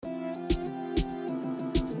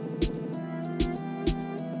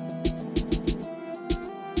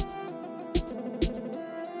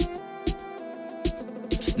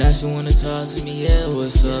she wanna talk to me, yeah,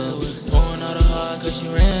 what's up? Pouring all the heart cause she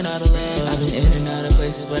ran out of love. I've been in and out of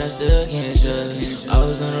places but I still can't judge. I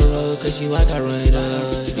was on the road cause she like I run it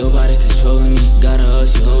up. Your body controlling me, got her up,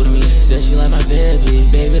 she holding me. Said she like my baby,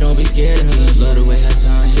 baby don't be scared of me. Love the way her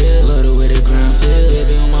tongue hit, love the way the ground feel.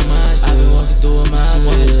 Baby on my mind still, I've been walking through a mile. She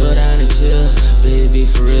want me to slow down and chill, baby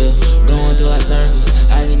for real. Going through like circles,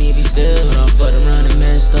 I can even be still. But I'm fucked around and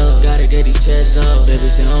messed up, gotta get these checks up. Baby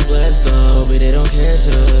say I'm blessed up, hope they don't catch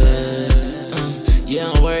us. Yeah,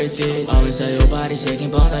 I'm worth it. Always tell your body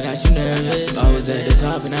shaking bones, I got you nervous. Always at the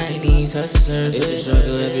top and I ain't even touch the surface. It's a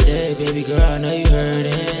struggle every day, baby girl, I know you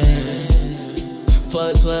hurting.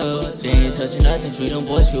 Fuck 12, they ain't touching nothing, freedom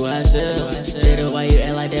boys, free YSL. Jaydub, why you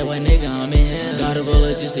act like that, what nigga, I'm in hell. Got a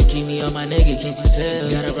roller just to keep me on my nigga, can't you tell?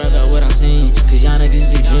 Gotta rap about what I'm seeing, cause y'all niggas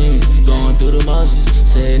be dreaming. Going through the motions,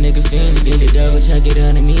 say a nigga fiending. Get the devil, check it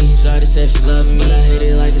under me. Shawty said she loving me, but I hate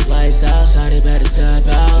it like it's lights out. Shawty better tap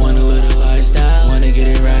out, wanna live the lifestyle, wanna get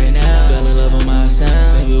it right now. Fell in love on my sound,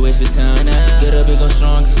 same we wasted time now. Get up and go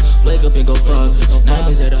stronger, wake up and go farther.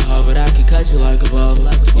 Nightmares at the heart, but I can cut you like a bubble.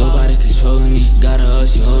 Your body controlling me, got her up,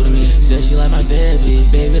 she holding me. Said she like my baby,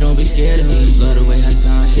 baby don't be scared of me. Love the way her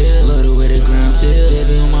tongue hit, love the way the ground feel.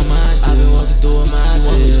 Baby on my mind still, I've been walking through a mile. She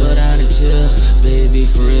want me to slow down and chill, baby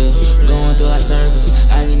for real. Going through like circles,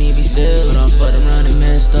 I can even be still. But I'm fucked around and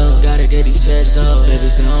messed up, gotta get these checks up. Baby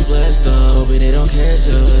say I'm blessed up, hope they don't catch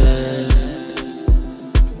us.